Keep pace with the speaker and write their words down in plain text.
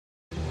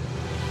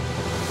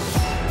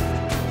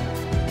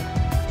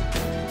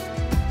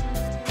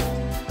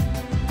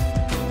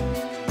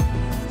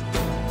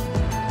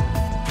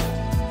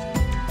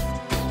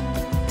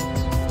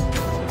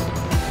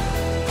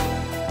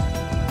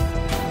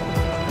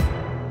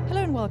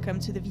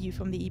Welcome to The View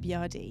from the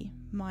EBRD.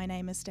 My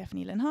name is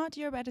Stefanie Linhardt,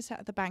 you're about to sit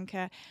at the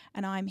banker,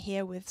 and I'm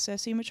here with Sir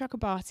Suma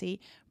Chakrabarti,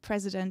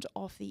 President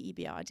of the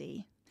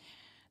EBRD.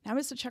 Now,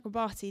 Mr.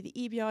 Chakrabarti, the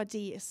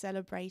EBRD is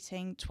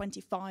celebrating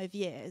 25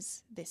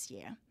 years this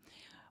year.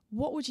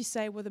 What would you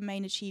say were the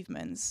main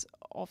achievements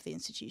of the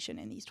institution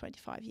in these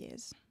 25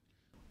 years?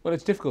 Well,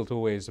 it's difficult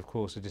always, of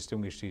course, to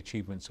distinguish the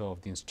achievements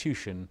of the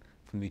institution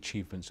from the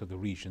achievements of the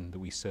region that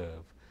we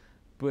serve.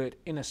 But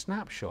in a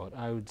snapshot,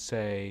 I would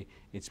say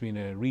it's been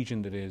a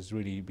region that has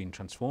really been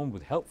transformed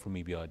with help from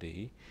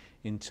EBRD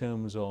in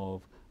terms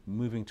of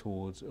moving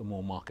towards a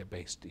more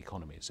market-based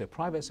economy. So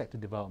private sector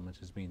development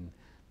has been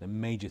the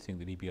major thing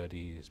that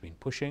EBRD has been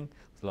pushing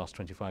for the last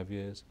 25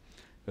 years.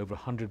 Over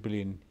 100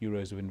 billion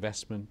euros of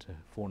investment,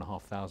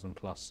 4,500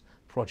 plus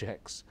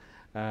projects.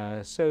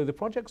 So the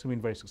projects have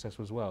been very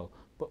successful as well.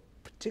 But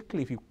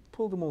particularly if you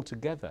pull them all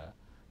together,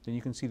 then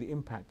you can see the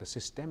impact, the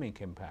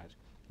systemic impact,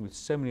 with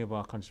so many of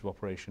our countries of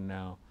operation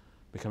now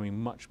becoming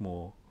much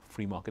more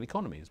free market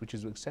economies, which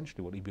is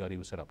essentially what EBRD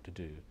was set up to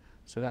do.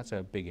 So that's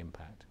a big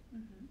impact.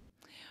 Mm-hmm.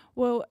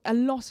 Well, a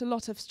lot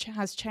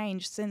has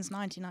changed since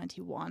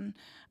 1991.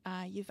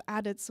 You've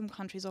added some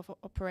countries of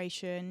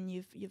operation.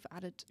 You've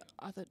added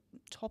other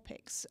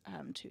topics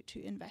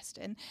to invest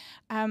in.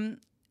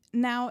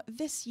 Now,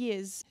 this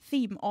year's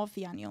theme of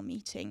the annual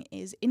meeting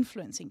is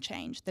influencing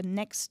change, the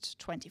next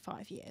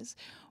 25 years.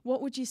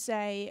 What would you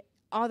say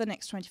are the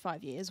next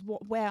 25 years?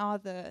 Where are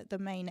the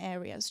main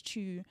areas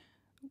to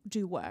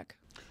do work?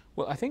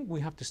 Well, I think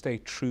we have to stay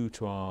true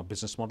to our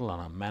business model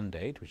and our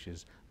mandate, which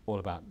is all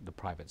about the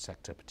private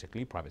sector,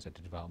 particularly private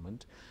sector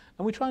development.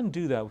 And we try and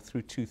do that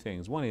through two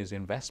things. One is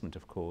investment,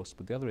 of course,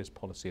 but the other is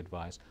policy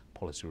advice,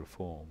 policy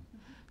reform.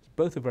 Mm-hmm.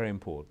 Both are very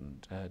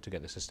important to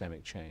get the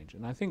systemic change.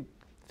 And I think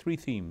three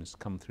themes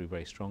come through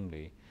very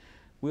strongly.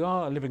 We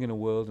are living in a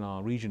world, and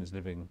our region is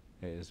living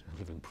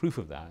proof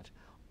of that,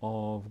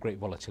 of great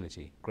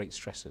volatility, great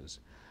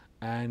stresses.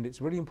 And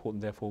it's really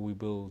important, therefore, we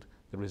build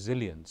the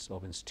resilience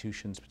of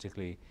institutions,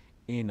 particularly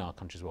in our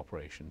countries of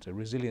operation. So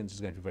resilience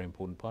is going to be a very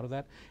important part of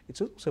that.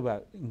 It's also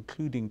about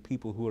including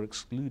people who are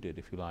excluded,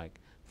 if you like,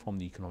 from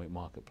the economic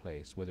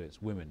marketplace, whether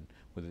it's women,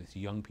 whether it's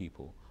young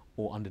people,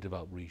 or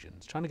underdeveloped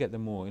regions, trying to get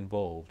them more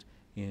involved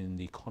in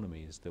the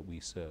economies that we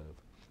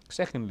serve.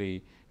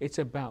 Secondly, it's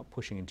about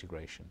pushing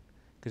integration,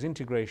 because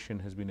integration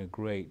has been a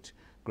great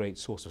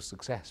source of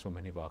success for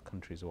many of our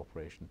countries of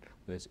operation,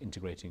 whether it's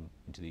integrating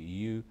into the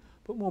EU,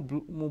 but more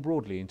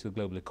broadly into the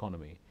global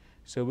economy.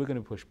 So we're going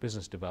to push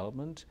business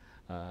development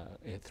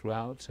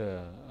throughout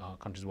our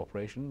countries of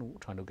operation,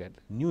 trying to get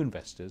new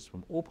investors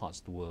from all parts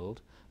of the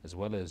world, as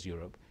well as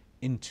Europe,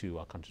 into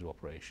our countries of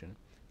operation.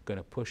 We're going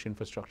to push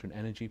infrastructure and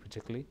energy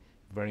particularly,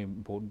 very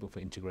important, but for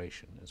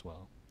integration as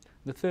well.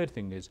 The third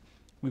thing is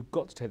we've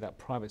got to take that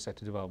private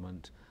sector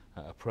development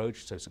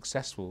approach, so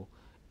successful,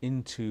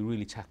 into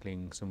really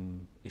tackling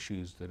some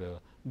issues that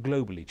are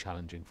globally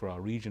challenging for our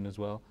region as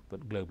well,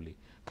 but globally.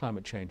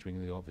 Climate change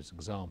being the obvious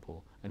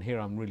example. And here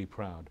I'm really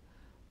proud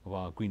of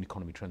our green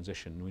economy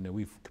transition. We know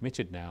we've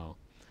committed now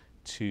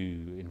to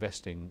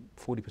investing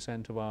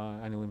 40% of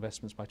our annual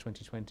investments by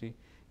 2020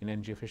 in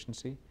energy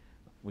efficiency.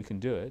 We can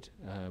do it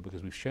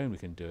because we've shown we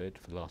can do it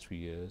for the last few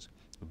years.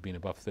 We've been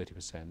above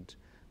 30%,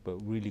 but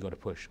really got to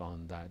push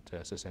on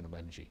that sustainable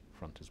energy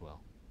front as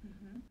well.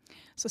 Mm-hmm.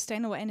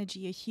 Sustainable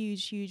energy, a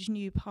huge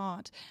new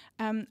part.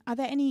 Are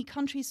there any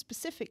countries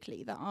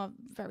specifically that are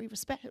very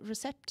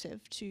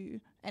receptive to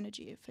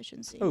energy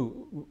efficiency?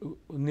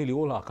 Nearly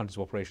all our countries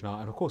of operation are,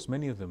 and of course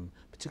many of them,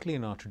 particularly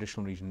in our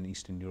traditional region in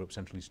Eastern Europe,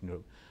 Central Eastern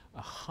Europe,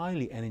 are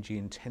highly energy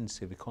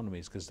intensive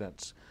economies, because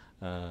that's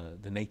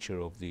the nature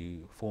of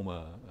the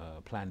former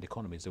planned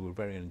economies. They were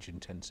very energy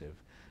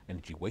intensive,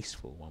 energy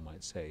wasteful, one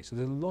might say. So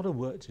there's a lot of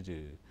work to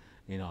do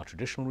in our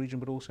traditional region,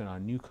 but also in our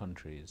new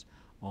countries,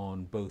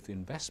 on both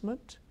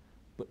investment,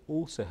 but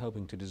also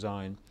helping to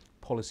design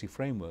policy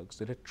frameworks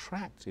that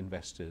attract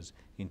investors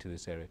into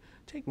this area.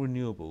 Take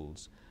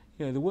renewables.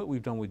 You know, the work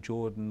we've done with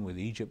Jordan, with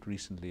Egypt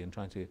recently, and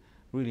trying to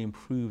really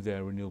improve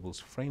their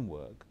renewables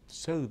framework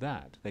so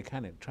that they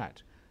can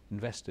attract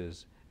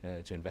investors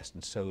to invest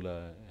in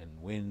solar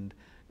and wind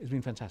has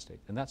been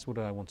fantastic. And that's what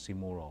I want to see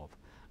more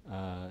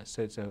of.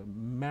 So it's a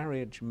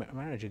marriage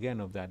again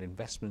of that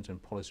investment and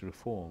policy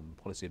reform,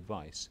 policy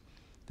advice,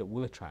 that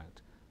will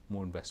attract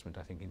more investment,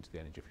 I think, into the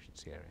energy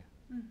efficiency area.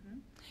 Mm-hmm.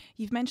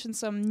 You've mentioned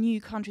some new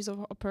countries of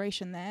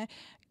operation there.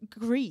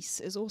 Greece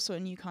is also a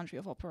new country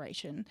of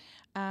operation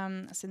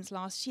since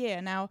last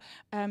year. Now,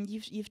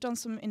 you've done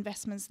some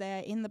investments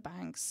there in the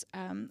banks.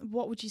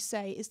 What would you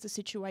say is the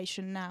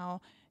situation now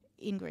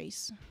in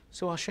Greece?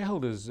 So our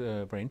shareholders,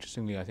 very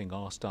interestingly, I think,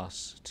 asked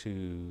us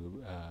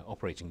to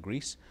operate in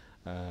Greece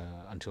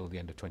until the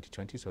end of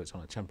 2020, so it's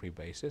on a temporary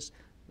basis,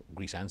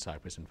 Greece and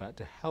Cyprus, in fact,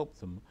 to help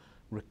them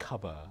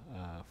recover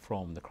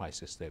from the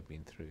crisis they've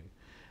been through.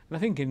 And I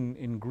think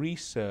in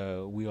Greece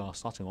we are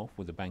starting off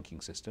with the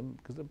banking system,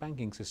 because the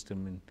banking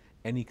system in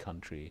any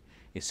country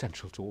is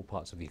central to all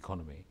parts of the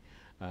economy.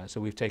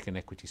 So we've taken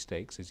equity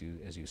stakes, as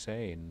you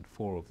say, in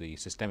 4 of the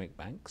systemic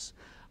banks.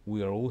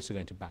 We are also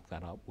going to back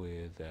that up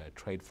with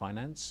trade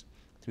finance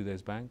through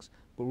those banks,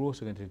 but we're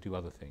also going to do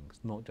other things,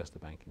 not just the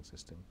banking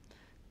system.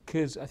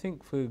 Because I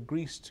think for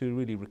Greece to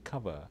really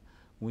recover,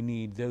 we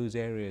need those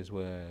areas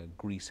where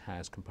Greece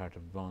has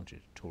comparative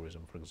advantage,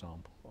 tourism, for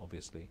example,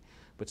 obviously,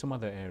 but some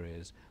other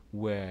areas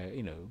where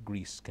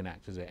Greece can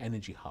act as an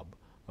energy hub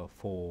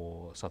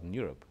for Southern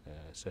Europe,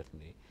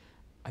 certainly.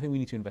 I think we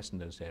need to invest in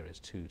those areas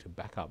too to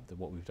back up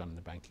what we've done in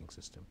the banking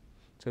system.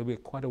 So there'll be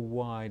quite a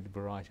wide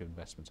variety of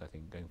investments, I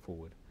think, going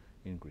forward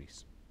in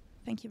Greece.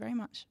 Thank you very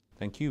much.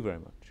 Thank you very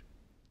much.